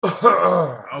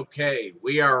Okay,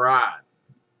 we are on.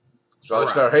 So I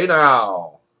start, hey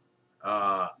now.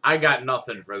 I got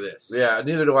nothing for this. Yeah,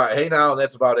 neither do I. Hey now, and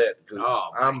that's about it. Because Oh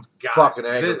my I'm God. fucking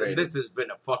aggravated. This has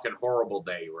been a fucking horrible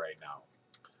day right now.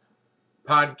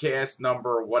 Podcast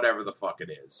number, whatever the fuck it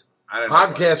is. I don't know.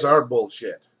 Podcasts are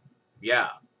bullshit. Yeah.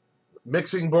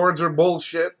 Mixing boards are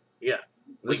bullshit. Yeah.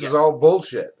 This is all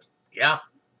bullshit. Yeah,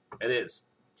 it is.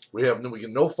 We get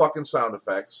no fucking sound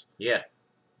effects. Yeah.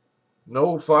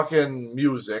 No fucking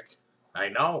music. I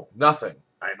know. Nothing.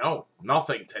 I know.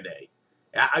 Nothing today.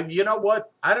 You know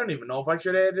what? I don't even know if I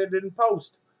should add it in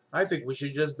post. I think we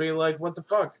should just be like, what the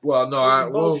fuck? Well, no,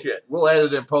 bullshit. We'll add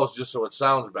it in post just so it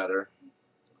sounds better.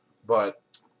 But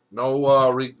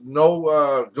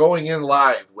no going in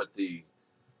live with the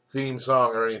theme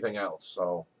song or anything else.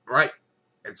 So right.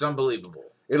 It's unbelievable.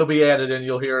 It'll be added in.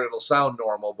 You'll hear it. It'll sound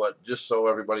normal, but just so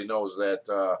everybody knows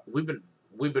that we've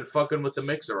been fucking with the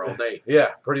mixer all day. Yeah,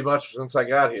 pretty much since I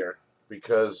got here,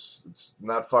 because it's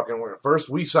not fucking working. First,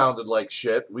 we sounded like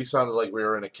shit. We sounded like we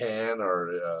were in a can,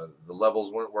 or the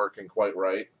levels weren't working quite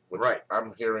right. Which right.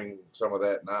 I'm hearing some of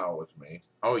that now with me.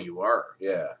 Oh, you are?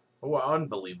 Yeah. Oh,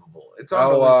 unbelievable. It's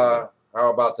unbelievable.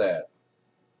 How about that?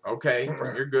 Okay,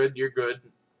 you're good. You're good.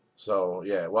 So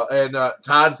yeah, well, and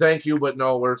Todd, thank you, but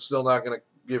no, we're still not going to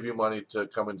give you money to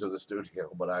come into the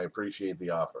studio, but I appreciate the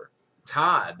offer.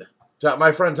 Todd,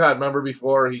 my friend Todd, remember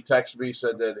before he texted me,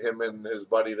 said that him and his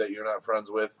buddy that you're not friends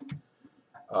with,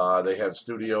 they have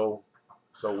studio,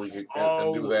 so we can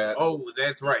do that. Oh,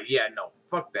 that's right. Yeah, no,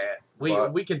 fuck that.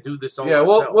 We can do this all. Yeah,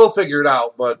 we'll figure it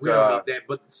out, but we don't need that.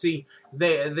 But see,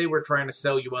 they were trying to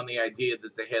sell you on the idea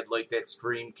that they had like that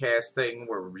Streamcast thing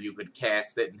where you could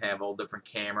cast it and have all different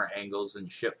camera angles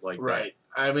and shit like that. Right.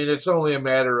 I mean, it's only a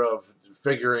matter of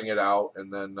figuring it out,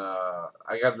 and then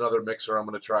I got another mixer I'm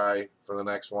going to try for the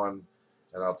next one,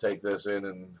 and I'll take this in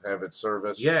and have it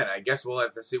serviced. Yeah, and I guess we'll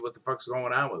have to see what the fuck's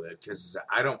going on with it, because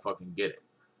I don't fucking get it.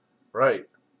 Right.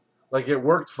 Like, it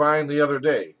worked fine the other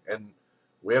day, and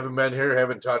we haven't been here,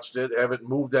 haven't touched it, haven't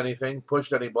moved anything,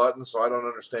 pushed any buttons, so I don't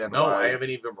understand why. No, I haven't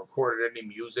even recorded any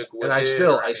music with it. And I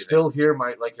still hear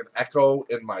an echo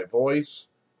in my voice.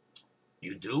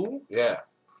 You do? Yeah.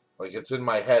 Like, it's in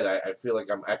my head. I feel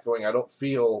like I'm echoing. I don't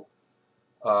feel...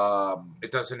 it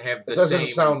doesn't have the same... It doesn't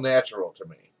sound natural to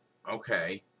me.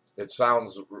 Okay. It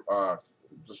sounds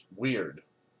just weird.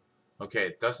 Okay,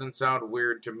 it doesn't sound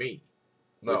weird to me.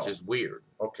 No. Which is weird.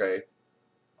 Okay.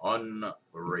 Unreal.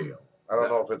 I don't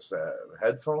know if it's the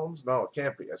headphones. No, it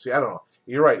can't be. See, I don't know.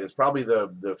 You're right. It's probably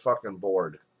the fucking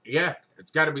board. Yeah,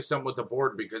 it's got to be something with the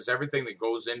board, because everything that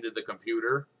goes into the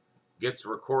computer gets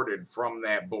recorded from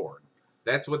that board.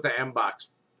 That's what the MBox.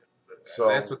 So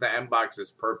that's what the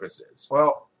MBox's purpose is.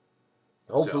 Well,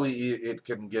 hopefully it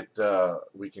can get.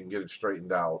 We can get it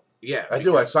straightened out. Yeah, I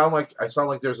do. I sound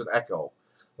like there's an echo,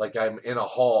 like I'm in a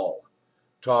hall,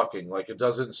 talking. Like it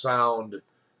doesn't sound.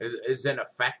 Is an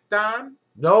effect on?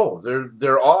 No,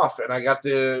 they're off, and I got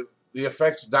the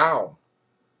effects down.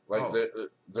 Like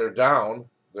they're down.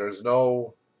 There's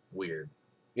no weird.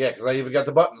 Yeah, because I even got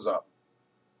the buttons up.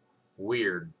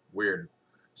 Weird.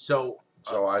 So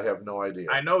I have no idea.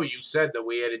 I know you said that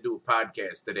we had to do a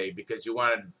podcast today because you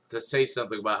wanted to say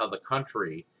something about how the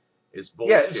country is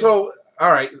bullshit. Yeah. So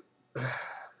all right,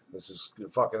 this is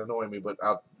fucking annoying me, but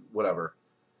whatever.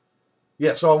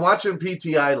 Yeah, so I'm watching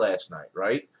PTI last night,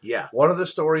 right? Yeah. One of the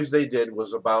stories they did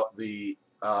was about the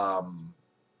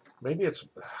maybe it's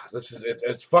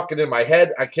fucking in my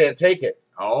head. I can't take it.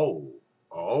 Oh.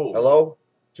 Hello?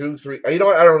 2, 3. You know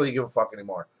what? I don't really give a fuck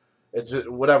anymore. It's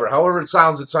whatever. However it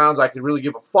sounds. I can really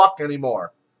give a fuck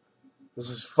anymore. This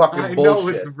is fucking bullshit. I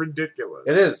know, it's ridiculous.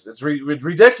 It is. It's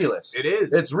ridiculous. It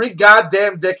is. It's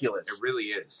goddamn ridiculous. It really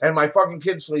is. And my fucking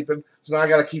kid's sleeping, so now I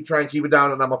gotta try and keep it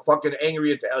down, and I'm a fucking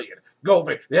angry Italian. Go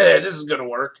for it. Yeah, this is gonna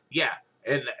work. Yeah,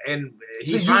 and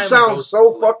see, you sound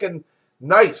so fucking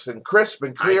nice and crisp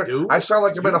and clear. I do. I sound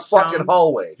like I'm in a fucking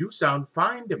hallway. You sound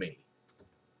fine to me.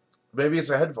 Maybe it's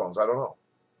the headphones. I don't know.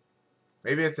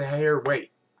 Maybe it's a hair.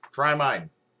 Wait, try mine.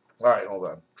 All right, hold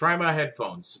on. Try my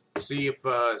headphones. See if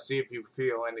you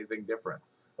feel anything different.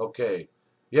 Okay.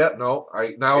 Yeah. No.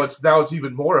 Now it's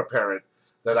even more apparent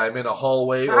that I'm in a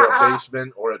hallway or a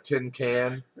basement or a tin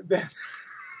can.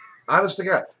 Honest to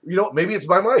God. You know, maybe it's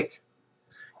my mic.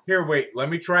 Here, wait. Let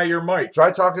me try your mic.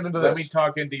 Try talking into this. Let me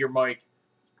talk into your mic.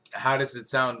 How does it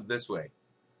sound this way?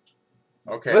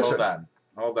 Okay, listen.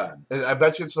 Hold on. I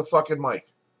bet you it's the fucking mic.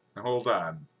 Hold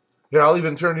on. Here, I'll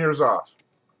even turn yours off.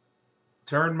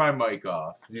 Turn my mic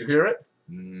off. Do you hear it?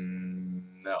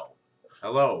 No.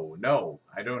 Hello? No,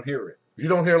 I don't hear it. You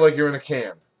don't hear like you're in a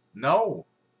can? No,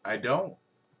 I don't.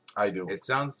 I do. It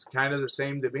sounds kind of the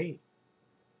same to me.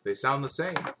 They sound the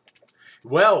same.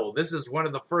 Well, this is one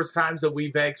of the first times that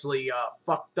we've actually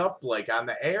fucked up like on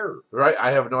the air. Right?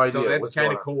 I have no idea. So that's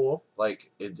kind of cool.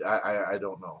 Like I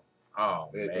don't know.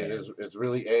 Oh man, it's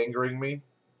really angering me.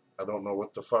 I don't know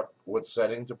what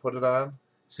setting to put it on.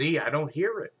 See, I don't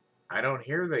hear it. I don't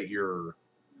hear that you're.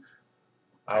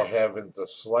 I haven't the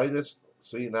slightest.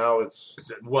 See, now it's.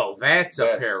 Well, that's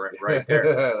apparent right there.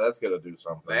 That's gonna do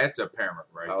something. That's apparent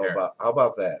right there. How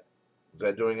about that? Is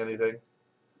that doing anything?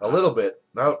 A little bit.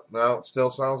 No, it still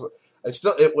sounds.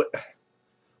 It would.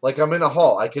 Like I'm in a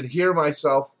hall. I can hear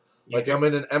myself. I'm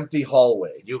in an empty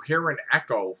hallway. You hear an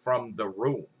echo from the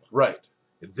room. Right.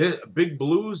 Big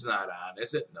Blue's not on,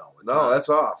 is it? No. No, that's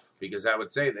off. Because I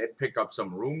would say they'd pick up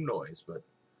some room noise, but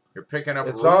you're picking up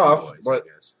it's room off, noise, but I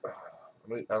guess. I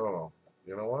don't know.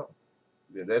 You know what?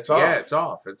 It's off. Yeah, it's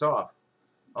off. It's off.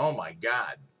 Oh my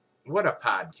God. What a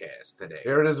podcast today.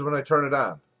 Here it is when I turn it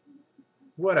on.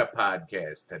 What a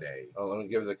podcast today. Oh, let me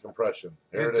give it the compression.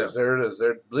 There it is. There it is.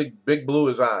 There, Big Blue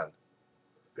is on.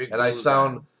 And I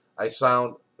sound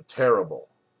terrible.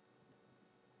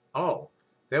 Oh,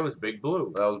 that was Big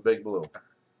Blue. That was Big Blue.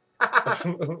 I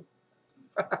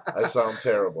sound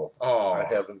terrible. Oh. I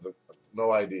haven't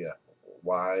no idea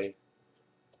why.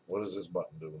 What does this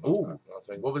button do? Ooh,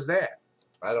 nothing. What was that?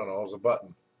 I don't know. It was a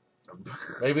button.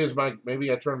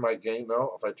 Maybe I turned my gain.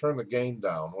 No, if I turn the gain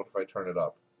down, what if I turn it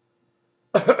up?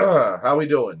 How we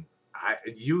doing?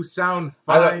 You sound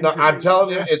fine. I'm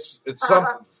telling you, it's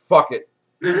something. Fuck it.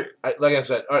 Like I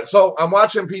said, all right. So I'm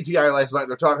watching PTI last night.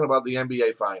 They're talking about the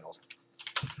NBA Finals.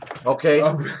 Okay,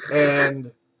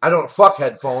 and I don't fuck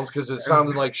headphones because it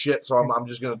sounded like shit. So I'm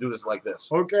just gonna do this like this.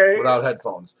 Okay. Without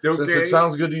headphones. Okay. Since it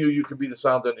sounds good to you, you can be the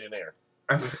sound engineer.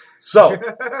 So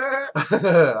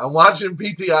I'm watching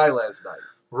PTI last night.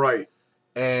 Right.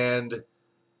 And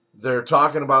they're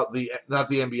talking about not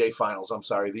the NBA Finals. I'm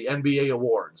sorry, the NBA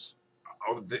awards.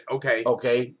 Oh, okay.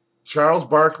 Okay. Charles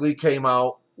Barkley came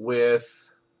out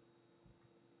with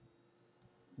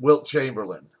Wilt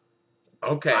Chamberlain.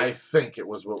 Okay. I think it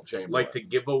was Wilt Chamberlain. Like to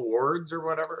give awards or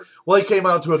whatever? Well, he came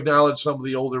out to acknowledge some of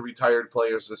the older retired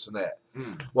players, this and that.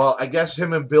 Well, I guess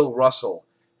him and Bill Russell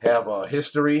have a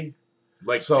history.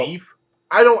 Like beef?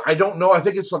 I don't know. I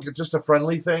think it's like just a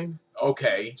friendly thing.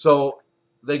 Okay. So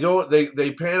they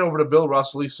pan over to Bill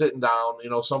Russell. He's sitting down.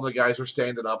 You know, some of the guys are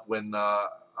standing up when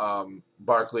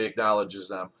Barkley acknowledges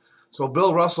them. So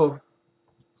Bill Russell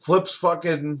flips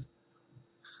fucking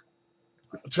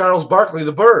Charles Barkley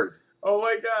the bird. Oh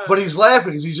my God! But he's laughing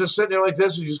because he's just sitting there like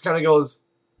this. And he just kind of goes,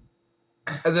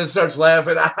 and then starts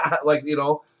laughing, like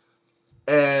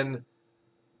and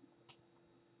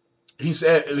he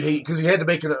said because he had to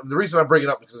make the reason I'm bringing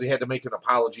it up because he had to make an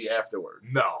apology afterward.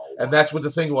 No, and that's what the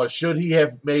thing was. Should he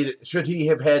have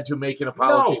had to make an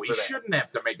apology? No, he shouldn't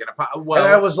have to make an apology. Well,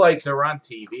 and I was like, they're on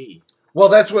TV. Well,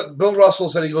 that's what Bill Russell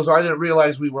said. He goes, I didn't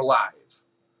realize we were live,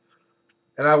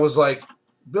 and I was like,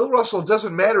 Bill Russell, it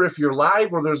doesn't matter if you're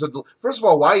live or there's a delay. First of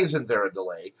all, why isn't there a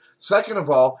delay? Second of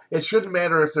all, it shouldn't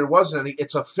matter if there wasn't any.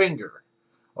 It's a finger,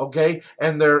 okay?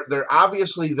 And they're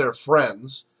obviously they're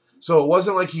friends, so it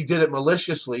wasn't like he did it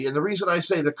maliciously. And the reason I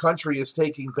say the country is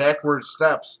taking backward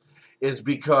steps is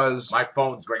because my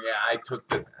phone's ringing. I took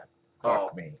the.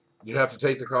 Fuck me. You have to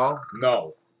take the call?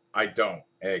 No, I don't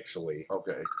actually.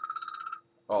 Okay.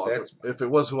 Oh, if it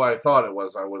was who I thought it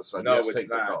was, I would have said no, yes. It's take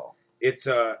not. The call. It's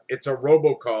a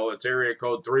robocall. It's area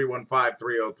code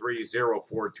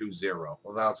 315-303-0420.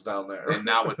 Well, now it's down there. And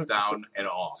now it's down and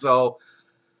off. So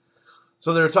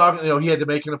they were talking, he had to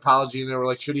make an apology, and they were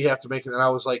like, should he have to make it? And I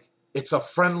was like, it's a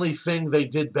friendly thing they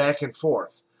did back and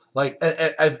forth. Like,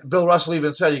 Bill Russell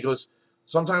even said, he goes,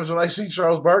 sometimes when I see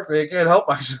Charles Barkley, I can't help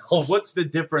myself. What's the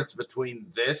difference between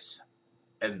this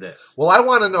and this? Well, I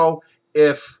want to know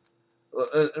if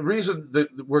the reason that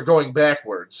we're going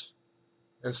backwards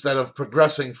instead of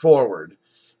progressing forward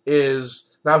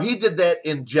is now he did that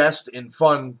in jest, in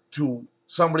fun to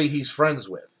somebody he's friends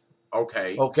with.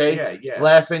 Okay. Yeah.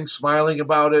 Laughing, smiling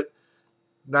about it.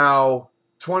 Now,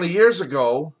 20 years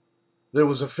ago, there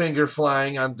was a finger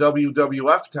flying on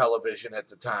WWF television at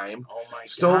the time. Oh my God.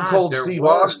 Stone Cold Steve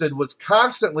Austin was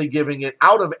constantly giving it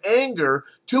out of anger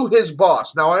to his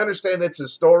boss. Now, I understand it's a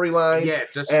storyline. Yeah,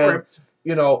 it's a script.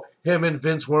 And, him and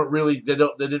Vince they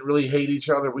didn't really hate each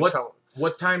other.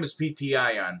 What time is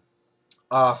PTI on?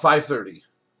 5:30.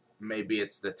 Maybe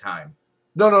it's the time.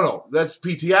 No. That's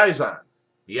PTI's on.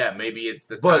 Yeah, maybe it's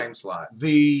the time slot.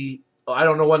 I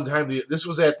don't know what time this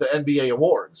was at the NBA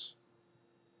Awards.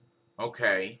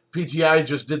 Okay. PTI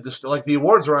just did this, like the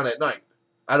awards are on at night.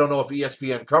 I don't know if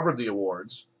ESPN covered the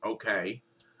awards. Okay.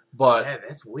 But yeah,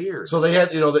 that's weird. So they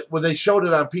had, when they showed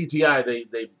it on PTI,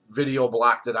 they video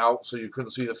blocked it out so you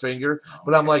couldn't see the finger. Okay.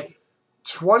 But I'm like,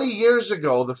 20 years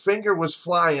ago, the finger was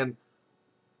flying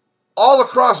all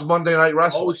across Monday Night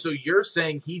Wrestling. Oh, so you're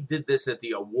saying he did this at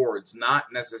the awards,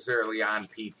 not necessarily on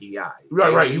PTI?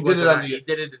 Right. He did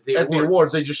it at the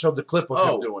awards. They just showed the clip of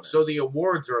him doing it. So the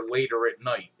awards are later at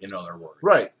night, in other words.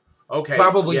 Right. Okay.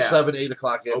 Probably 7, 8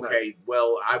 o'clock at night. Okay.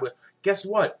 Well, guess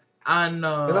what? And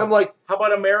I'm like, how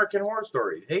about American Horror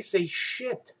Story? They say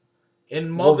shit in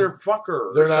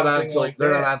motherfucker. They're not on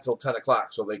until 10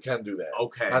 o'clock, so they can do that.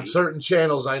 Okay. On certain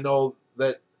channels, I know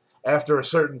that after a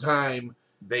certain time,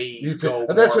 you can.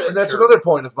 And that's another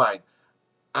point of mine.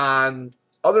 On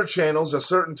other channels, a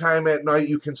certain time at night,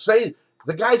 you can say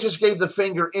the guy just gave the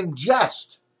finger in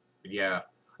jest. Yeah.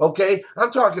 Okay,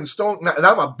 I'm talking Stone, and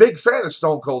I'm a big fan of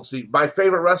Stone Cold Steve, my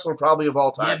favorite wrestler probably of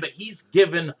all time.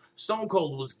 Yeah, but Stone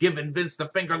Cold was giving Vince the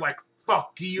finger like,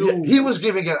 fuck you. Yeah, he was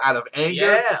giving it out of anger.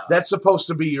 Yeah. That's supposed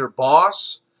to be your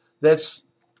boss. That's,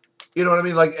 you know what I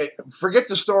mean? Like, forget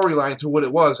the storyline to what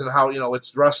it was and how,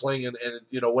 it's wrestling and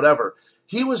whatever.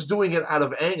 He was doing it out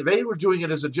of anger. They were doing it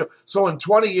as a joke. So in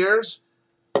 20 years,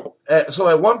 so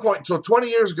at one point, 20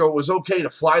 years ago, it was okay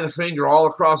to fly the finger all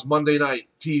across Monday Night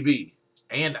TV.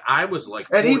 And I was like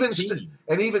 14.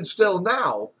 And even still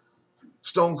now,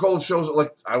 Stone Cold shows it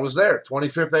like I was there,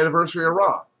 25th anniversary of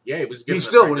Raw. Yeah, he was.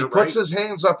 When he puts his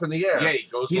hands up in the air, yeah, he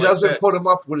goes. He doesn't put them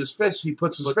up with his fists. He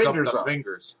puts his fingers up.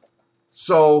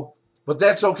 So, but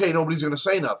that's okay. Nobody's going to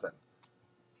say nothing.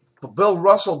 But Bill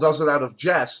Russell does it out of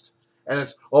jest, and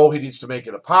it's he needs to make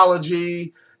an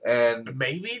apology. And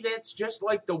maybe that's just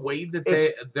like the way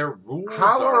that their rules are.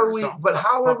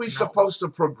 How are we supposed to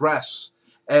progress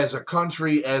as a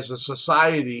country, as a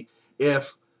society,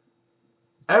 if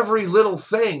every little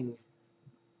thing,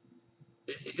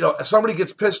 somebody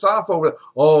gets pissed off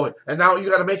over, and now you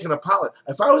got to make an apology.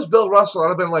 If I was Bill Russell, I'd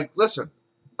have been like, listen,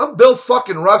 I'm Bill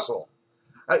fucking Russell.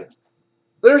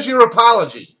 There's your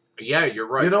apology. Yeah, you're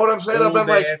right. You know what I'm saying? I've been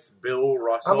like, Bill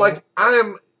Russell. I'm like, I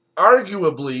am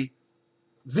arguably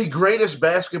the greatest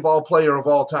basketball player of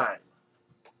all time.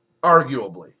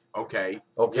 Arguably. Okay.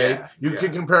 Yeah, you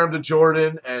can compare him to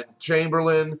Jordan and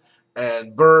Chamberlain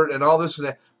and Bird and all this and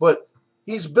that, but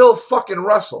he's Bill fucking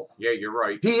Russell. Yeah, you're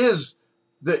right. He is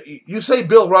you say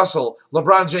Bill Russell,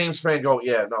 LeBron James fan go,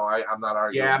 yeah, no, I'm not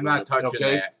arguing. Yeah, I'm not touching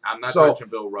that. I'm not touching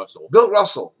Bill Russell. Bill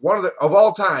Russell, one of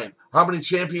all time, how many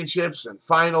championships and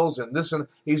finals and this and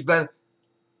he's been.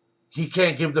 He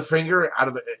can't give the finger out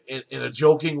of in a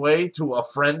joking way to a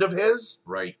friend of his.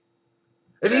 Right.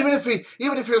 And even if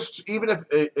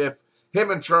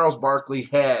him and Charles Barkley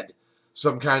had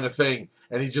some kind of thing,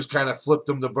 and he just kind of flipped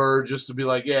him the bird just to be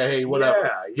like, yeah, hey, whatever.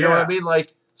 Yeah. You know what I mean?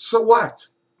 Like, so what?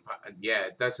 Yeah,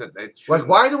 that's like,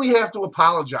 why do we have to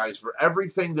apologize for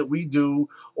everything that we do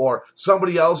or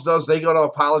somebody else does? They got to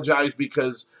apologize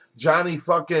because Johnny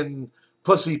fucking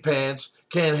Pussy Pants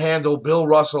can't handle Bill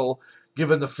Russell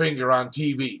giving the finger on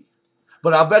TV.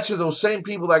 But I'll bet you those same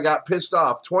people that got pissed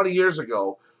off 20 years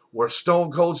ago were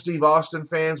Stone Cold Steve Austin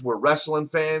fans, were wrestling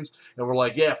fans, and were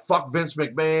like, yeah, fuck Vince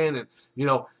McMahon, and,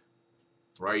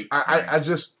 Right.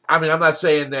 I'm not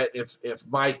saying that if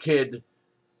my kid,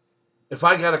 if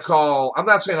I got a call, I'm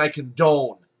not saying I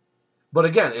condone, but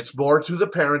again, it's more to the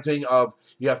parenting of,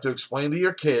 you have to explain to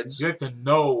your kids. You have to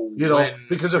know.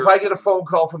 Because if I get a phone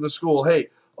call from the school, hey,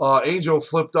 Angel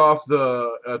flipped off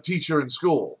the teacher in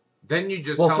school. Then you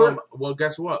just tell him, well,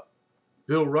 guess what?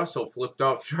 Bill Russell flipped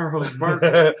off Charles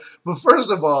Barkley. But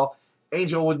first of all,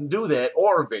 Angel wouldn't do that,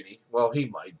 or Vinny. Well, he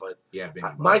might, but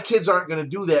my kids aren't going to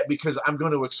do that because I'm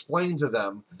going to explain to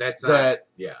them that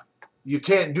you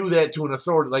can't do that to an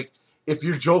authority. Like, if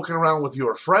you're joking around with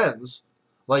your friends,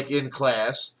 like in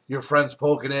class, your friend's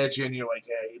poking at you and you're like,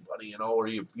 hey, buddy, or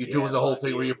you're doing the whole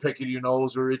thing where you're picking your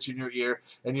nose or itching your ear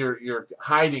and you're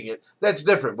hiding it. That's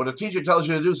different. But a teacher tells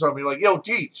you to do something, you're like, yo,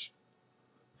 teach.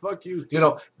 Fuck you. Teach.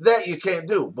 That you can't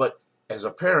do. But as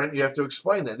a parent, you have to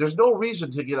explain that. There's no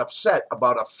reason to get upset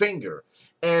about a finger.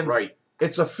 And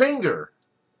it's a finger.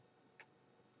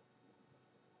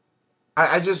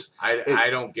 I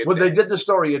don't get when they did the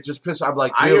story, it just pissed. I'm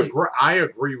like, really? I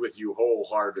agree with you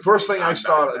wholeheartedly. First thing I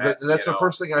thought of, and that's the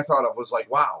first thing I thought of, was like,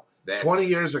 wow, 20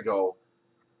 years ago,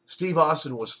 Steve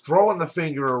Austin was throwing the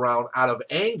finger around out of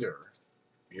anger.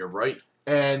 You're right.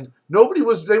 And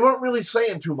they weren't really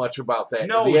saying too much about that.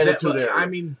 No, in the Attitude Era. I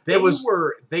mean, they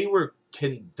were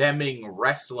condemning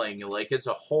wrestling like as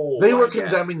a whole. They were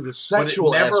condemning the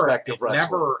sexual aspect of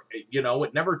wrestling.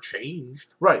 It never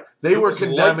changed. Right. They were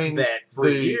condemning that for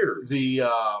years. The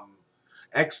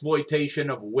exploitation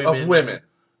of women.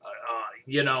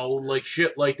 You know, like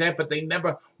shit like that, but they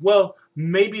never. Well,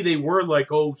 maybe they were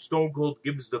like, "Oh, Stone Cold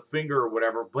gives the finger" or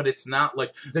whatever, but it's not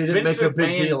like they didn't make a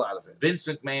big deal out of it. Vince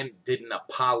McMahon didn't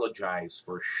apologize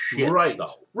for shit, right? Though.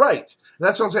 Right.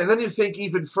 That's what I'm saying. Then you think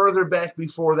even further back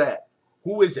before that.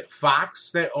 Who is it?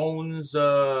 Fox that owns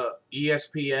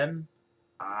ESPN?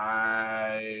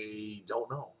 I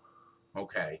don't know.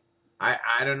 Okay,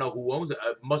 I don't know who owns it.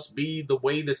 It must be the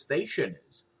way the station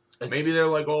is. Maybe they're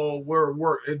like, oh,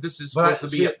 we're this is supposed to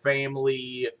be a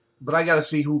family. But I got to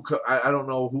see who. I don't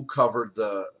know who covered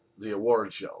the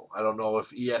award show. I don't know if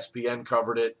ESPN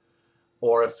covered it,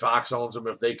 or if Fox owns them,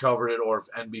 if they covered it, or if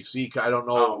NBC. I don't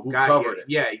know who covered it.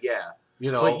 Yeah.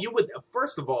 You know, but you would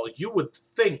first of all, you would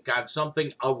think on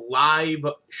something a live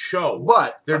show,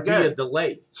 but there'd be a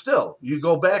delay. Still, you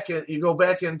go back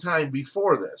in time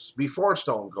before this, before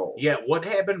Stone Cold. Yeah, what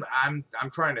happened? I'm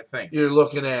trying to think. You're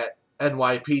looking at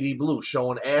NYPD Blue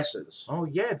showing asses. Oh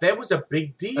yeah, that was a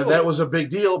big deal. And that was a big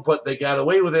deal, but they got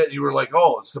away with it. And you were like,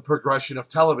 oh, it's the progression of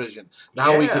television.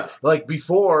 Now we can, like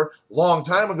before, long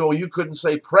time ago, you couldn't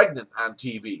say pregnant on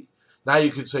TV. Now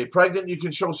you can say pregnant. You can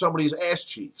show somebody's ass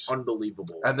cheeks.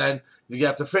 Unbelievable. And then you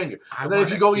got the finger. And then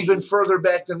if you go even further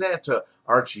back than that to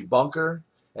Archie Bunker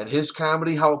and his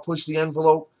comedy, how it pushed the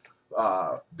envelope.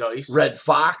 Dice. Red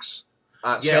Fox.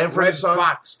 Sanford Red Son,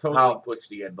 Fox totally pushed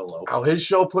the envelope. How his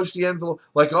show pushed the envelope.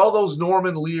 Like all those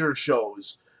Norman Lear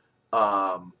shows,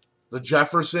 the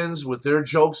Jeffersons with their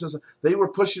jokes, and stuff, they were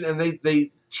pushing, and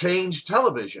they changed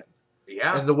television.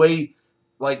 Yeah. And the way,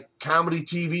 like, comedy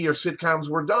TV or sitcoms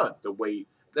were done. The way.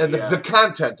 And the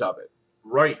content of it.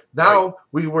 Right. Now,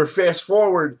 we were fast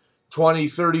forward 20,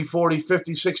 30, 40,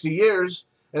 50, 60 years,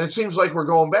 and it seems like we're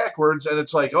going backwards, and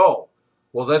it's like, oh,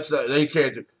 well, they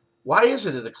can't do. Why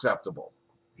isn't it acceptable?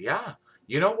 Yeah.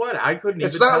 You know what? I couldn't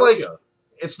it's even not tell like, you.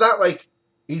 It's not like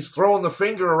he's throwing the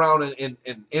finger around in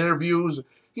interviews.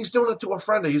 He's doing it to a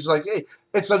friend. He's like, hey,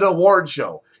 it's an award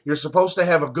show. You're supposed to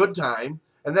have a good time.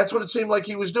 And that's what it seemed like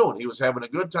he was doing. He was having a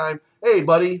good time. Hey,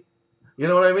 buddy. You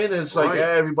know what I mean? And it's like,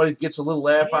 everybody gets a little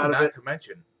laugh out of it. Not to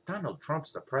mention, Donald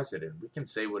Trump's the president. We can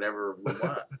say whatever we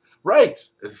want. Right.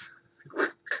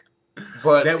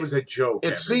 But that was a joke.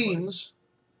 It seems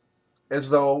as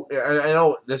though, I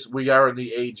know we are in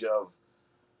the age of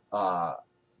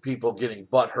people getting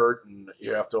butt hurt, and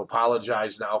you have to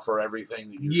apologize now for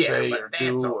everything that you say or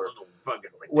do or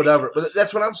whatever. But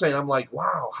that's what I'm saying. I'm like,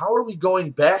 wow, how are we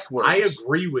going backwards? I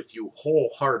agree with you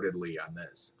wholeheartedly on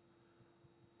this.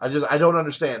 I don't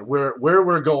understand where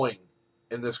we're going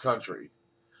in this country.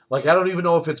 Like, I don't even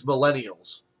know if it's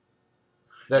millennials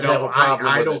that have a problem with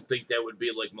I don't think that would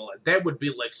be like that would be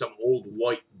like some old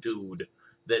white dude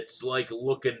that's like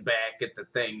looking back at the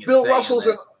thing. And Bill Russell's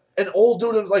an old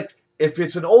dude. Like, if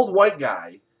it's an old white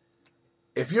guy,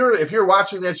 if you're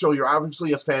watching that show, you're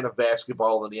obviously a fan of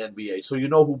basketball and the NBA, so you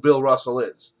know who Bill Russell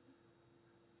is.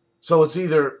 So it's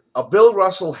either a Bill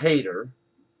Russell hater.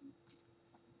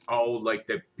 Oh, like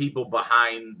the people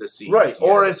behind the scenes. Right. Yeah.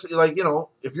 Or it's like,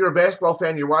 if you're a basketball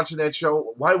fan, you're watching that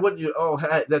show, why wouldn't you? Oh,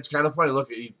 that's kind of funny.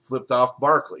 Look, he flipped off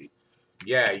Barkley.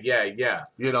 Yeah.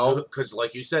 Because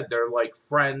like you said, they're like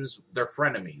friends. They're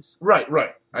frenemies. Right.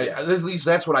 At least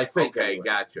that's what I think. Okay, anyway.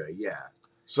 Gotcha. Yeah.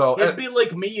 So it'd be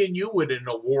like me and you at an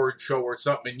award show or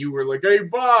something, and you were like, "Hey,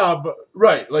 Bob."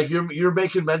 Right, like you're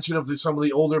making mention of some of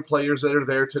the older players that are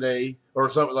there today, or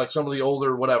some of the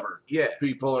older whatever. Yeah.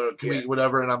 People or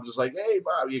whatever, and I'm just like, "Hey,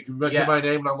 Bob," you can mention my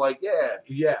name, and I'm like,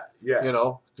 "Yeah."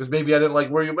 Because maybe I didn't like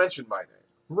where you mentioned my name.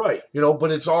 Right.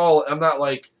 But it's all. I'm not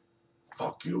like,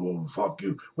 fuck you.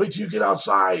 Wait till you get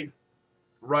outside.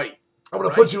 Right. I'm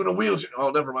gonna put you in a wheelchair.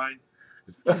 Oh, never mind.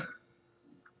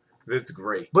 That's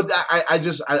great. But I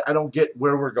don't get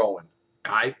where we're going.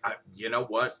 I you know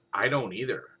what? I don't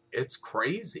either. It's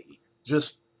crazy.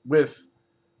 Just with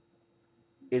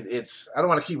it's I don't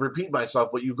want to keep repeating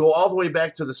myself, but you go all the way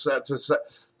back to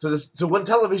to when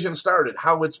television started,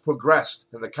 how it's progressed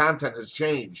and the content has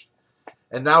changed.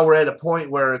 And now we're at a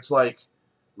point where it's like,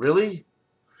 really?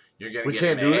 You're gonna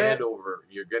get mad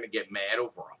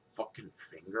over a fucking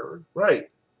finger? Right.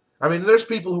 I mean, there's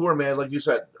people who are mad, like you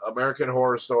said, American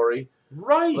Horror Story,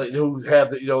 right? Like, who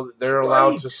have they're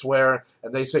allowed to swear,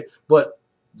 and they say, but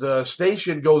the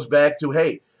station goes back to,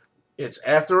 hey, it's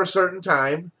after a certain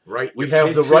time, right? We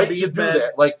have the right to do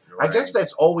that. Like, right. I guess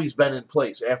that's always been in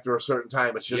place. After a certain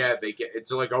time, it's just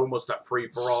it's like almost a free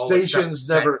for all. Stations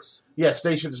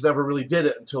never really did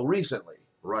it until recently,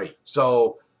 right?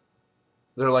 So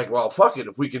they're like, well, fuck it,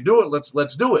 if we can do it,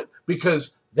 let's do it,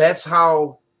 because that's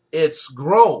how it's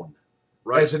grown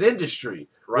as an industry,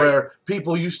 where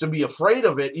people used to be afraid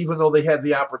of it, even though they had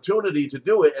the opportunity to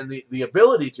do it and the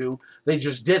ability to, they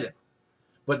just didn't.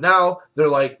 But now they're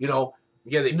like,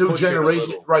 Yeah, they new push it a generation,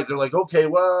 little. right? They're like, okay,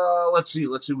 well, let's see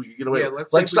what we can get away Yeah, with.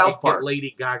 let's Like see if we South can Park, get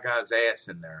Lady Gaga's ass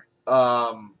in there.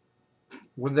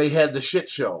 when they had the shit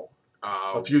show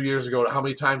a few years ago, how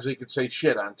many times they could say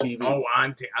shit on TV. Oh,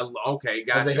 okay,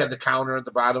 gotcha. And they had the counter at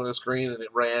the bottom of the screen, and it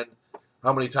ran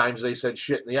how many times they said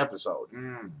shit in the episode.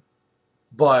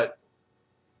 But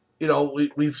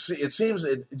we've seen.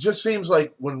 It just seems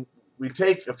like when we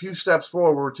take a few steps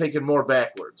forward, we're taking more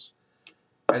backwards,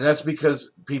 and that's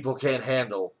because people can't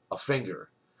handle a finger.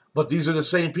 But these are the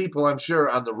same people, I'm sure,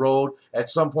 on the road. At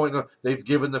some point, they've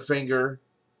given the finger.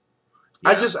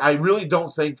 Yeah. I really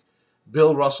don't think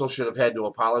Bill Russell should have had to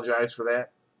apologize for that.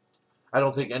 I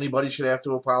don't think anybody should have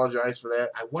to apologize for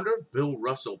that. I wonder if Bill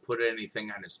Russell put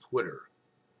anything on his Twitter.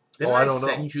 Didn't I don't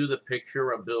send you the picture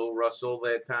of Bill Russell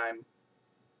that time?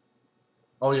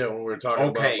 Oh, yeah, when we were talking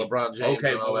about LeBron James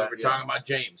and all that. We were talking about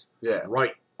James. Yeah.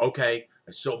 Right. Okay.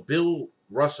 So Bill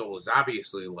Russell is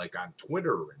obviously like on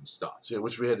Twitter and stuff. See, I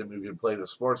wish we could play the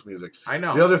sports music. I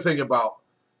know. The other thing about,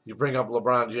 you bring up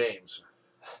LeBron James.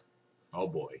 Oh,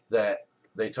 boy. That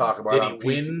they talk about. Did he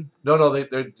win? No,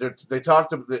 they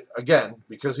talked again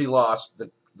because he lost.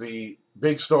 The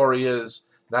big story is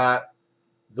not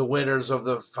the winners of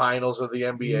the finals of the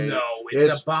NBA. No,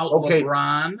 it's about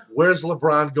LeBron. Where's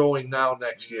LeBron going now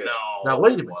next year? No. Now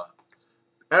wait a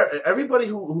minute. Everybody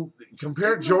who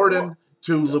compared Jordan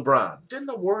to LeBron. Didn't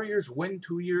the Warriors win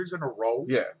 2 years in a row?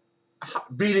 Yeah,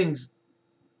 beating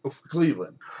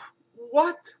Cleveland.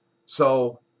 What?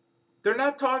 So they're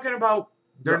not talking about.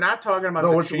 They're not talking about.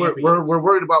 No, the we're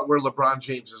worried about where LeBron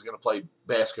James is going to play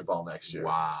basketball next year.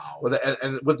 Wow.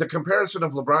 And with the comparison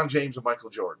of LeBron James and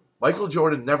Michael Jordan, Michael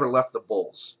Jordan never left the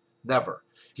Bulls. Never.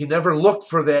 He never looked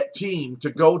for that team to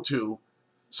go to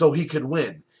so he could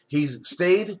win. He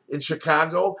stayed in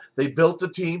Chicago. They built the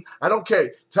team. I don't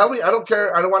care. Tell me, I don't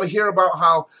care. I don't want to hear about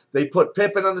how they put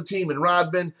Pippen on the team and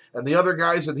Rodman and the other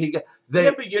guys that he got.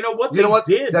 Yeah, but you know what? They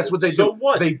did. That's what they so do.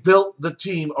 What? They built the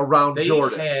team around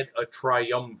Jordan. They had a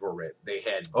triumvirate. They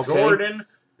had Jordan,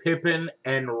 Pippen,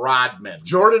 and Rodman.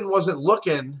 Jordan wasn't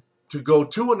looking to go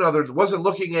to another. Wasn't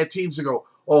looking at teams to go,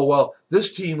 oh well,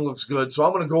 this team looks good, so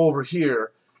I'm going to go over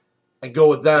here and go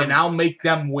with them, and I'll make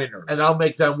them winners.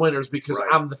 Because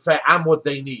I'm what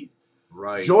they need.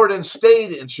 Right. Jordan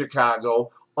stayed in Chicago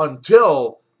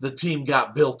until the team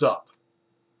got built up.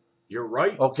 You're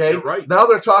right. Okay. You're right. Now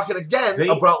they're talking again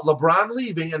about LeBron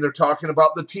leaving, and they're talking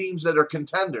about the teams that are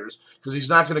contenders because he's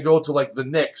not going to go to like the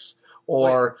Knicks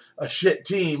or a shit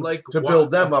team to build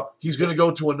them up. He's going to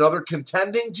go to another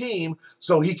contending team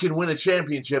so he can win a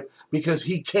championship because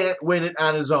he can't win it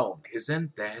on his own.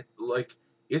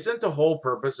 Isn't the whole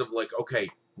purpose of okay,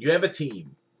 you have a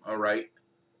team, all right?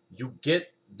 You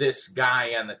get this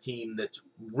guy on the team that's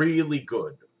really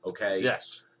good, okay?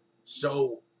 Yes.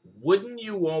 So wouldn't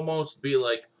you almost be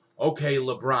like, okay,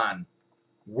 LeBron,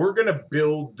 we're going to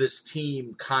build this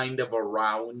team kind of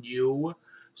around you.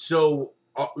 So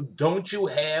don't you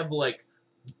have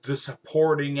the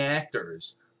supporting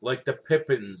actors, like the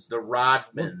Pippins, the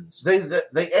Rodmans?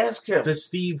 They ask him. The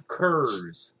Steve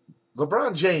Kerrs.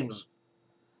 LeBron James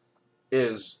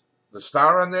is the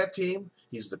star on that team.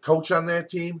 He's the coach on that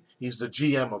team. He's the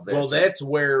GM of that team. Well, that's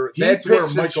where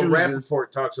Michael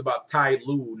Rappaport talks about Ty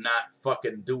Lue not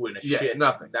fucking doing shit.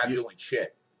 Nothing. Doing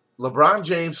shit. LeBron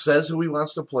James says who he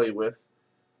wants to play with.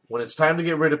 When it's time to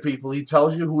get rid of people, he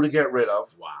tells you who to get rid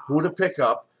of, who to pick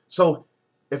up. So,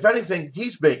 if anything,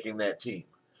 he's making that team.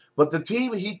 But the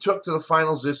team he took to the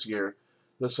finals this year,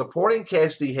 the supporting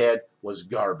cast he had was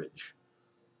garbage.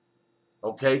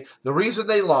 Okay? The reason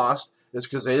they lost is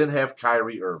because they didn't have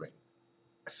Kyrie Irving.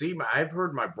 See, I've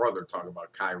heard my brother talk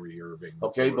about Kyrie Irving before.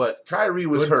 Okay, but Kyrie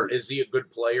was hurt. Is he a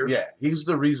good player? Yeah, he's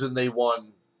the reason they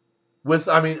won.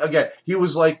 Again, he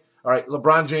was like, all right,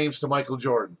 LeBron James to Michael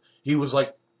Jordan. He was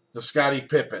like the Scottie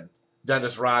Pippen,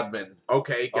 Dennis Rodman.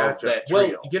 Okay, gotcha. That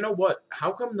trio. Well, you know what?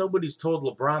 How come nobody's told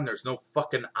LeBron there's no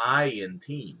fucking I in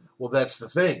team? Well, that's the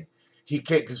thing. He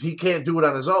can't, because he can't do it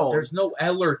on his own. There's no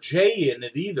L or J in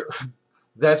it either.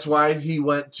 That's why he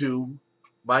went to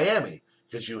Miami,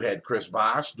 because you had Chris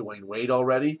Bosh, Dwayne Wade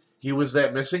already. He was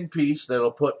that missing piece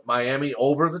that'll put Miami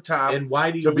over the top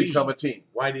to become a team.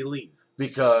 Why'd he leave?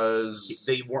 Because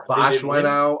Bosh went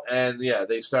out, and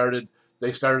they started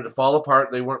to fall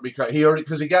apart. They weren't because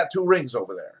he got 2 rings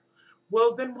over there.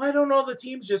 Well, then why don't all the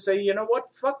teams just say, you know what,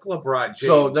 fuck LeBron James.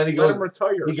 So then he let him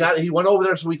retire. He went over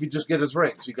there so he could just get his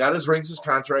rings. He got his rings. His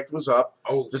contract was up.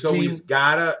 Oh, he's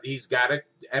got a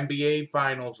NBA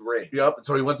Finals ring. Yep.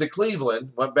 So he went to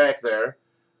Cleveland. Went back there.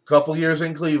 Couple years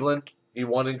in Cleveland. He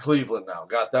won in Cleveland now.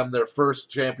 Got them their first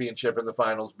championship in the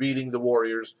finals, beating the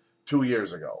Warriors 2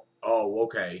 years ago. Oh,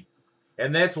 okay.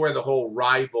 And that's where the whole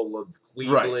rival of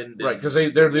Cleveland, Right, because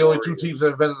they're the only two teams that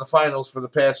have been in the finals for the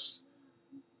past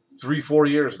 3-4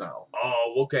 years now.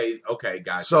 Oh, okay,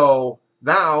 gotcha. So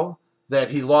now that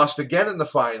he lost again in the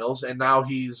finals, and now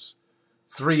he's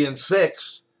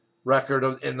 3-6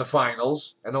 record in the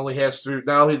finals, and only has three.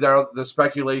 Now the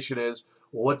speculation is,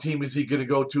 well, what team is he going to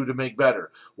go to make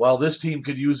better? Well, this team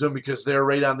could use him because they're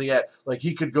right on the edge. Like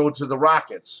he could go to the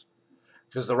Rockets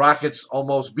because the Rockets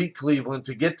almost beat Cleveland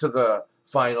to get to the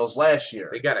finals last year.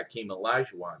 They got Akeem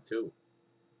Olajuwon too.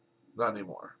 Not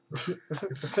anymore.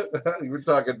 You were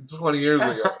talking 20 years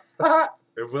ago.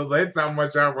 Well, that's how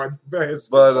much I want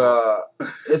basketball. But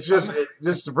it's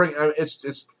just to bring.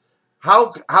 It's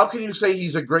how can you say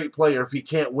he's a great player if he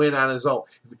can't win on his own?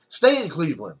 Stay in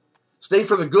Cleveland. Stay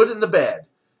for the good and the bad.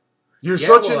 You're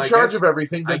in charge of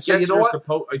everything. Then say, you know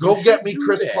what? Go get me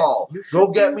Chris Paul.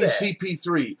 Go get me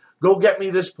CP3. Go get me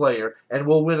this player, and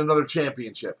we'll win another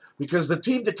championship. Because the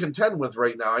team to contend with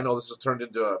right now, I know this has turned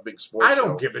into a big sports show. I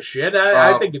don't give a shit.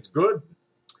 I think it's good.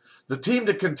 The team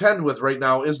to contend with right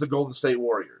now is the Golden State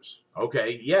Warriors.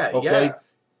 Okay, yeah.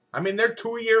 I mean, they're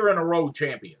 2 year in a row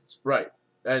champions. Right.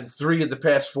 And 3 of the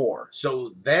past 4.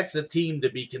 So that's a team to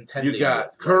be contending with. You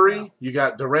got Curry, you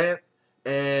got Durant,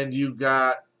 and you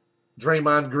got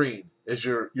Draymond Green as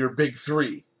your big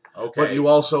 3. Okay. But you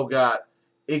also got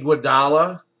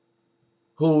Iguodala,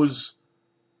 who's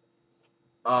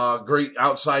a great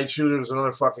outside shooter. There's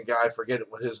another fucking guy, I forget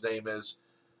what his name is.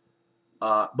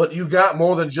 But you got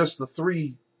more than just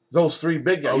those 3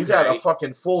 big guys. Okay. You got a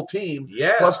fucking full team.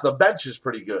 Yeah. Plus the bench is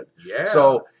pretty good. Yeah.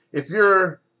 So if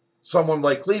you're someone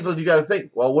like Cleveland, you got to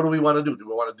think, well, what do we want to do? Do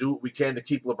we want to do what we can to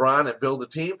keep LeBron and build a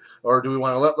team? Or do we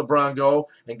want to let LeBron go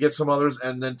and get some others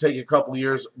and then take a couple of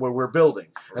years where we're building?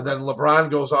 And then LeBron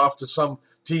goes off to some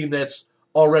team that's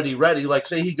already ready. Like,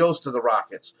 say he goes to the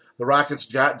Rockets. The Rockets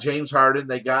got James Harden.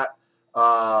 They got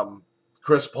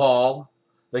Chris Paul.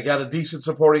 They got a decent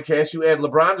supporting cast. You add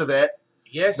LeBron to that.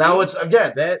 Yes. Now it's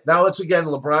again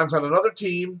LeBron's on another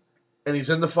team. And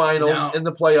he's in the finals, in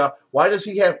the playoff. Why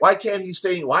can't he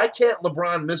stay? Why can't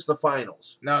LeBron miss the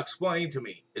finals? Now explain to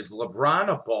me, is LeBron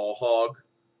a ball hog?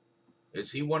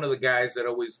 Is he one of the guys that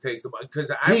always takes the ball? Because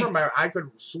I remember, I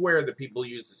could swear that people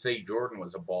used to say Jordan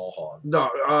was a ball hog. No,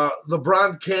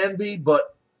 LeBron can be, but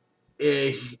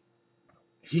he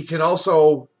can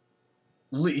also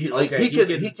he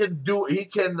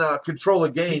can control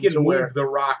a game. He can move the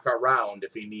rock around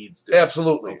if he needs to.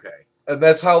 Absolutely. Okay. And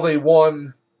that's how they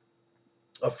won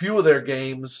a few of their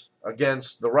games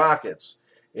against the Rockets.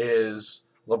 Is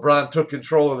LeBron took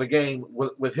control of the game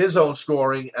with his own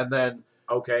scoring, and then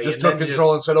took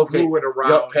control and said, "Okay,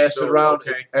 passed it around."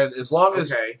 Okay. And as long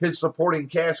as his supporting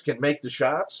cast can make the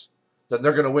shots, then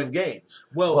they're going to win games.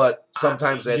 Well, but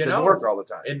sometimes that didn't work all the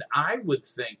time. And I would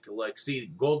think,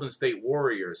 Golden State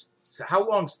Warriors. So how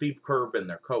long Steve Kerr been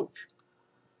their coach?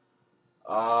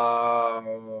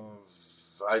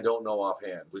 I don't know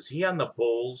offhand. Was he on the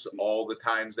Bulls all the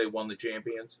times they won the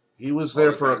champions? He was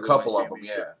there for a couple of them,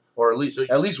 yeah. Or at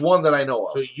least one that I know of.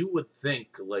 So you would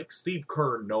think, Steve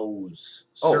Kerr knows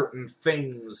certain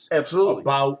things absolutely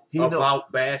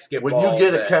about basketball. When you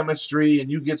get a chemistry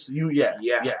and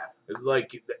yeah.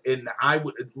 And I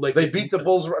would they beat the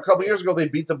Bulls a couple years ago. They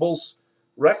beat the Bulls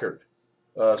record.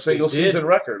 Single season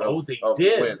record. They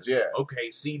did. Wins, yeah.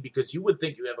 Okay, see, because you would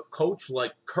think you have a coach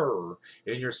like Kerr,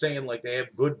 and you're saying they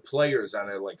have good players on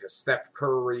it, like a Steph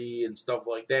Curry and stuff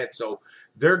like that. So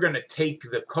they're gonna take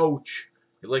the coach,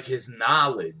 his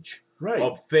knowledge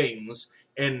of things,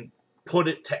 and put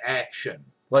it to action.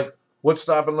 Like, what's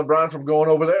stopping LeBron from going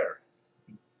over there?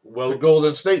 To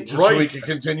Golden State, just so he can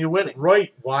continue winning.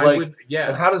 Right? Why would? Yeah.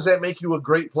 And how does that make you a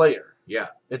great player? Yeah.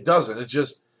 It doesn't. It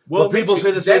just. Well, people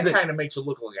say the same thing. That kind of makes you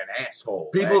look like an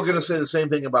asshole. People are going to say the same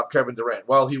thing about Kevin Durant.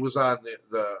 Well, he was on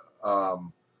the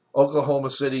Oklahoma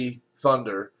City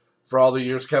Thunder for all the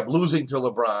years, kept losing to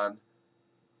LeBron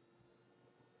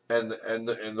and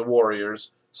the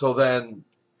Warriors. So then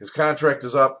his contract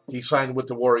is up. He signed with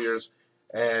the Warriors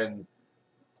and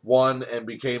won and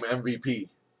became MVP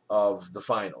of the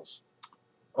finals.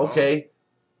 Okay.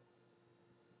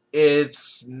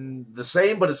 It's the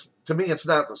same, but to me, it's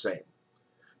not the same.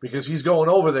 Because he's going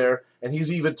over there, and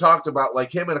he's even talked about,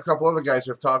 him and a couple other guys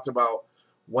have talked about,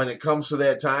 when it comes to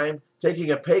that time,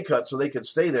 taking a pay cut so they can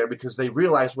stay there because they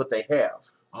realize what they have.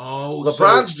 Oh,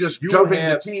 LeBron's just jumping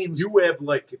the teams. You have,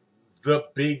 the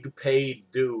big paid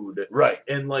dude. Right.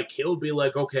 And, he'll be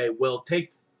like, okay, well,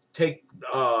 take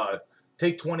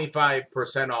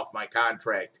 25% off my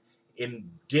contract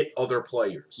and get other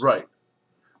players. Right.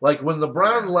 Like, when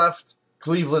LeBron left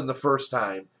Cleveland the first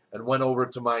time, and went over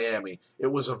to Miami, it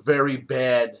was a very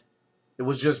bad It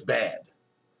was just bad.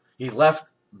 He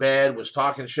left bad, was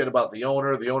talking shit about the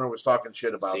owner. The owner was talking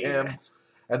shit about See, him. that's-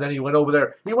 And then he went over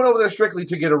there. He went over there strictly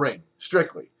to get a ring.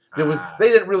 Strictly. They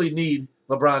didn't really need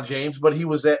LeBron James, but he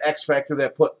was that X factor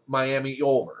that put Miami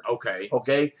over. Okay.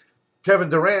 Okay? Kevin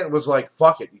Durant was like,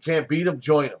 fuck it. You can't beat him,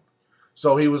 join him.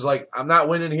 So he was like, I'm not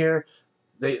winning here.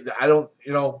 I don't,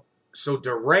 So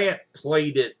Durant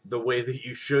played it the way that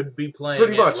you should be playing.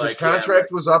 pretty it, much. like, His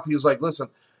contract was up. He was like, listen,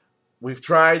 we've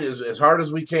tried as hard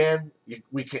as we can.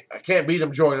 I can't beat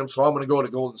him, join him, so I'm going to go to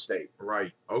Golden State.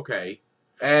 Right. Okay.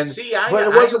 And See, but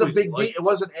it wasn't a always big deal. liked- It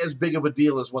wasn't as big of a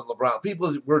deal as when LeBron.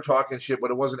 People were talking shit, but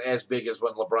it wasn't as big as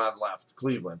when LeBron left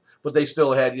Cleveland. But they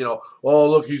still had, oh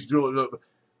look, he's doing.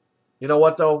 You know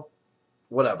what though?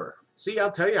 Whatever. See,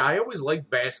 I'll tell you, I always liked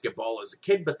basketball as a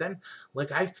kid, but then,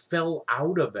 I fell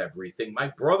out of everything.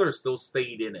 My brother still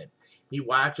stayed in it. He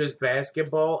watches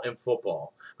basketball and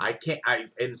football.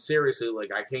 And seriously,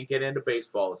 I can't get into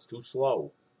baseball. It's too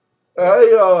slow.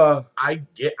 I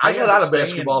I got out of understand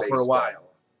basketball for a while,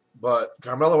 but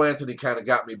Carmelo Anthony kind of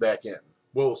got me back in.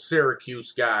 Well,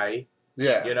 Syracuse guy,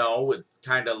 Yeah. with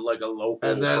kind of like a local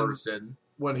And then- person.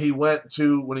 When he got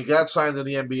signed to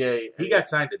the NBA, He got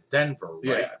signed to Denver, right?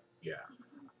 Yeah. Yeah.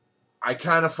 I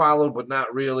kind of followed, but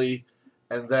not really.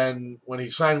 And then when he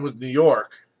signed with New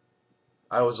York,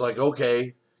 I was like,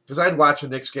 okay. Because I'd watch a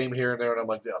Knicks game here and there, and I'm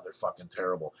like, oh, they're fucking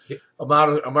terrible. Yeah.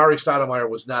 Amari Stoudemire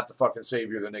was not the fucking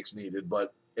savior the Knicks needed,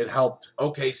 but it helped.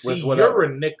 Okay, see, whatever. you're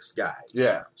a Knicks guy.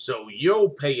 Yeah. So you'll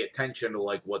pay attention to,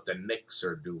 what the Knicks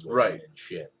are doing Right. and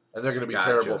shit. And they're going to be Gotcha.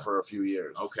 terrible for a few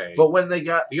years. Okay. But when they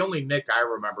got The only Nick I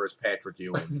remember is Patrick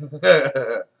Ewing.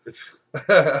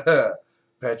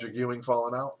 Patrick Ewing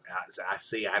falling out. I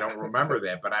see. I don't remember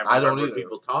that, but I I don't remember either.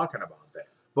 people talking about that.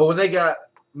 But when they got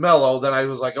Melo, then I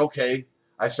was like, okay.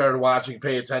 I started watching,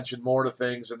 pay attention more to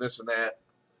things and this and that.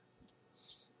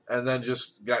 And then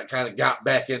just got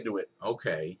back into it.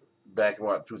 Okay. Back in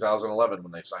 2011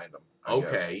 when they signed him. I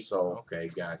Okay. guess. So Okay,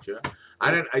 gotcha.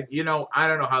 I don't know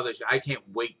how this. I can't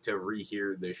wait to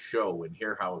rehear this show and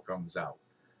hear how it comes out.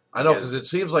 I know because it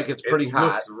seems like it's pretty it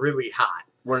hot. looks really hot.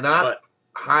 We're not But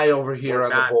high over here we're on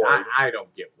not- the board. I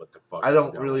don't get what the fuck. I is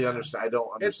don't going really on. understand. I don't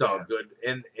It's understand. all good,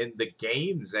 and the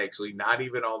game's actually not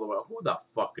even all the way. Who the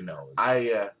fuck knows?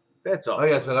 That's all. Like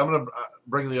I good. said, I'm gonna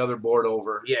bring the other board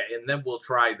over. Yeah, and then we'll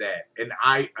try that. And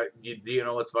do you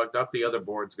know what's fucked up? The other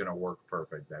board's gonna work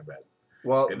perfect. I bet.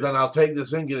 Well, And then I'll take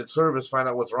this in, get it serviced, find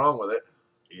out what's wrong with it.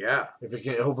 Yeah, If it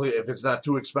can, hopefully, if it's not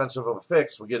too expensive of a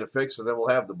fix, we'll get it fixed, and then we'll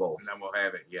have the both. and then we'll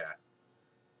have it. Yeah.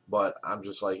 But I'm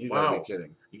just like, you gotta Wow. be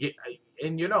kidding.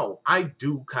 And I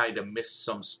do kind of miss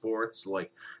some sports.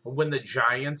 Like when the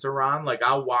Giants are on,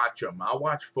 I'll watch them. I'll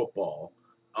watch football.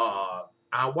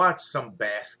 I'll watch some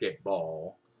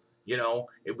basketball.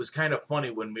 It was kind of funny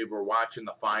when we were watching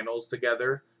the finals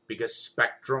together because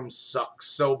Spectrum sucks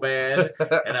so bad.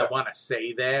 And I want to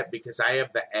say that because I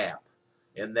have the app.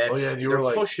 And that's, Oh, yeah, and you they're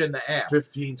were, pushing the app.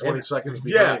 15, 20 And- seconds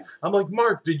Yeah. behind. I'm like,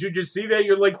 Mark, did you just see that?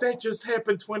 You're like, that just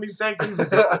happened 20 seconds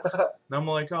ago. And I'm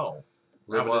like, oh.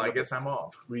 Living Well, in I the- guess I'm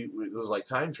off. it was like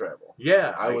time travel.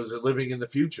 Yeah. I was living in the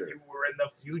future. You were in the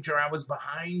future. I was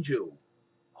behind you.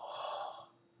 Oh,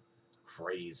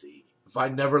 crazy. If I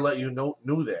never let you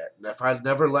knew that, and if I'd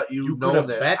never let you You know could've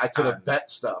that, bet I could on have bet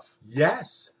stuff,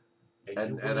 Yes. and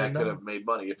you I would've could known. have made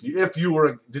money if you were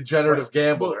a degenerative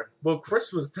gambler. Well,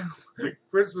 Chris was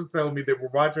telling me they were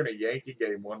watching a Yankee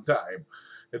game one time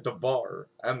at the bar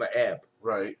on the app.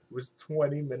 Right. It was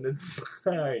 20 minutes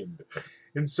behind,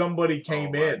 and somebody came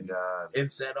Oh, my in God.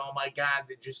 and said, "Oh my God,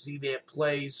 did you see that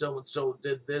play? So and so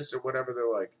did this or whatever."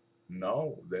 They're like,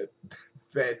 "No,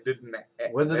 that didn't."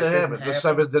 When did that it didn't happen? The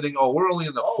seventh inning. Oh, we're only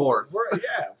in the fourth.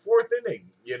 Fourth inning.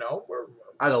 We're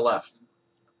I'd have left.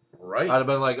 right. I'd have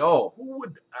been like, oh, Who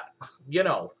would,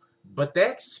 but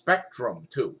that's Spectrum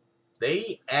too.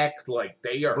 They act like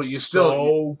they are But you so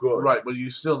still- good. right. But you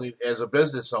still need, as a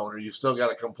business owner, you still got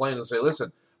to complain and say,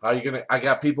 listen, how are you gonna? I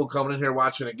got people coming in here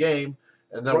watching a game,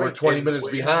 and then we're Right, 20 and- minutes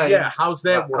behind. Yeah, how's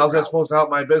that work? How's that out? supposed to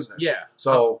help my business? Yeah.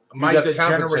 So you My got to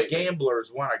degenerate compensate me.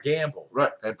 gamblers want to gamble,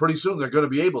 Right, and pretty soon they're going to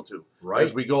be able to, right?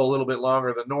 as we go a little bit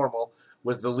longer than normal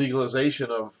with the legalization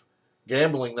of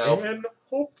gambling now. And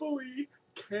hopefully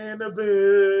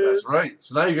cannabis. That's right.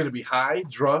 So now you're going to be high,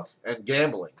 drunk, and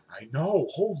gambling I know.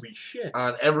 Holy shit.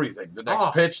 on everything. The next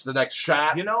Oh. pitch, the next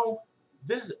shot.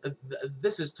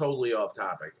 This is totally off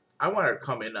topic. I want to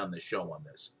come in on the show on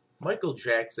this. Michael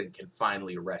Jackson can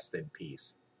finally rest in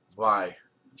peace. Why?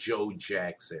 Joe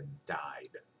Jackson died.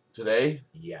 Today?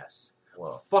 Yes.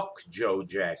 Well, Fuck Joe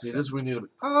Jackson. see, this we need to be.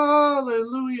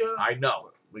 Hallelujah. I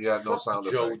know. We got no Fuck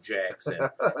sound Joe effect. Jackson.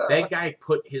 That guy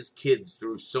put his kids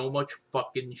through so much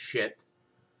fucking shit.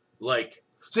 Like,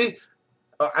 See,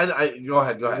 go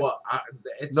ahead. well,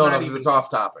 it's No, not because even. it's off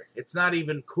topic. It's not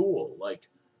even cool. Like,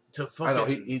 to I know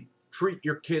fucking treat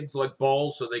your kids like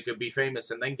balls so they could be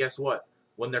famous, and then guess what?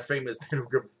 When they're famous, they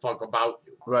don't give a fuck about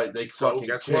you. right. They So fucking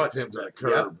guess kicked what? him to the Yep.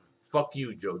 curb. Fuck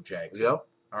you, Joe Jackson. Yep.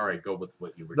 All right, go with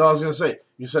what you were. No, I was gonna say.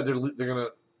 You said they're gonna.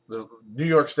 The New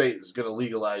York State is gonna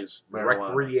legalize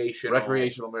marijuana,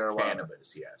 recreational marijuana.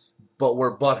 Cannabis, yes. But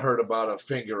we're butthurt about a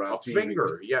finger on A TV.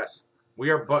 finger, yes.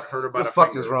 We are butthurt about What the a fuck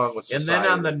finger. is wrong with And society?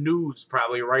 then on the news,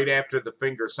 probably right after the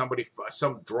finger, some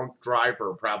drunk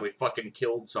driver probably fucking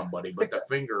killed somebody. But the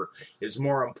finger is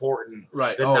more important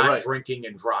right. than not drinking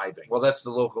and driving. Well, that's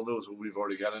the local news. We've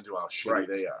already got into how shitty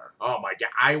they are. Oh my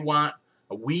god,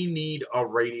 we need a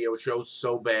radio show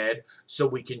so bad so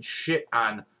we can shit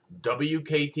on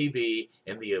WKTV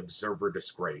and the Observer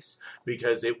disgrace,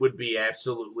 because it would be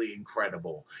absolutely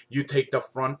incredible. You take the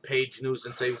front page news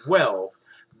and say, well,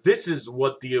 this is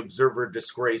what the Observer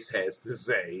disgrace has to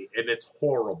say, and it's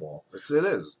horrible. It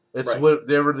is. It's Right.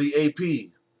 whatever the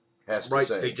AP has to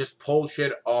say. They just pull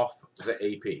shit off the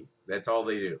AP. That's all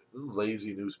they do.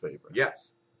 Lazy newspaper.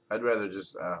 Yes. I'd rather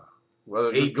just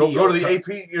go to the AP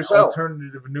yourself.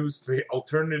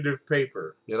 Alternative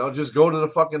paper. You know, just go to the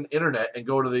fucking internet and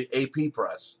go to the AP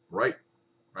press. Right.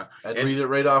 And read it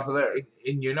right off of there.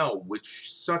 And you know, with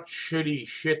such shitty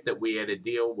shit that we had to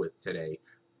deal with today,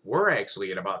 we're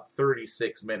actually at about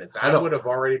 36 minutes. I would have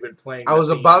already been playing. I was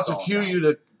about to cue you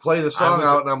to play the song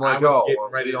out, and I'm like, oh,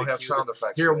 we don't have sound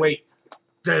effects. Here, wait.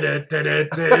 But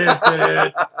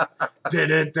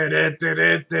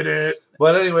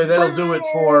anyway, that'll do it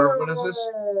for, what is this?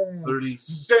 30.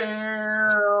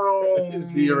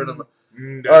 See, you're in a... All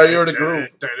right, you're in a groove.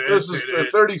 This is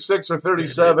 36 or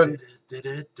 37.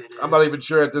 I'm not even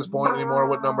sure at this point anymore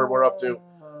what number we're up to.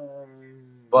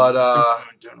 But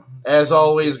as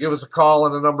always, give us a call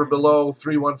on the number below,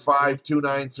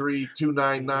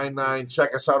 315-293-2999.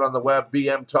 Check us out on the web,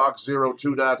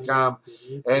 bmtalk02.com.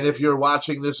 And if you're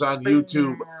watching this on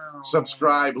YouTube,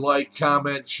 subscribe, like,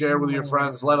 comment, share with your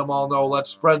friends. Let them all know. Let's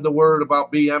spread the word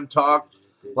about BM Talk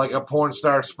like a porn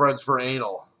star spreads for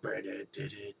anal.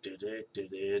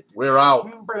 We're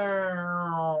out.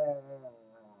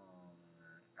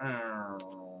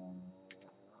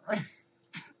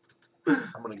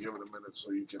 I'm going to give it a minute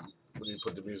so you can, when you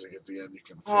put the music at the end, you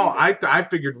can. Oh, I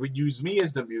figured we'd use me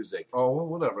as the music. Oh, well,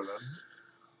 whatever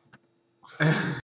then.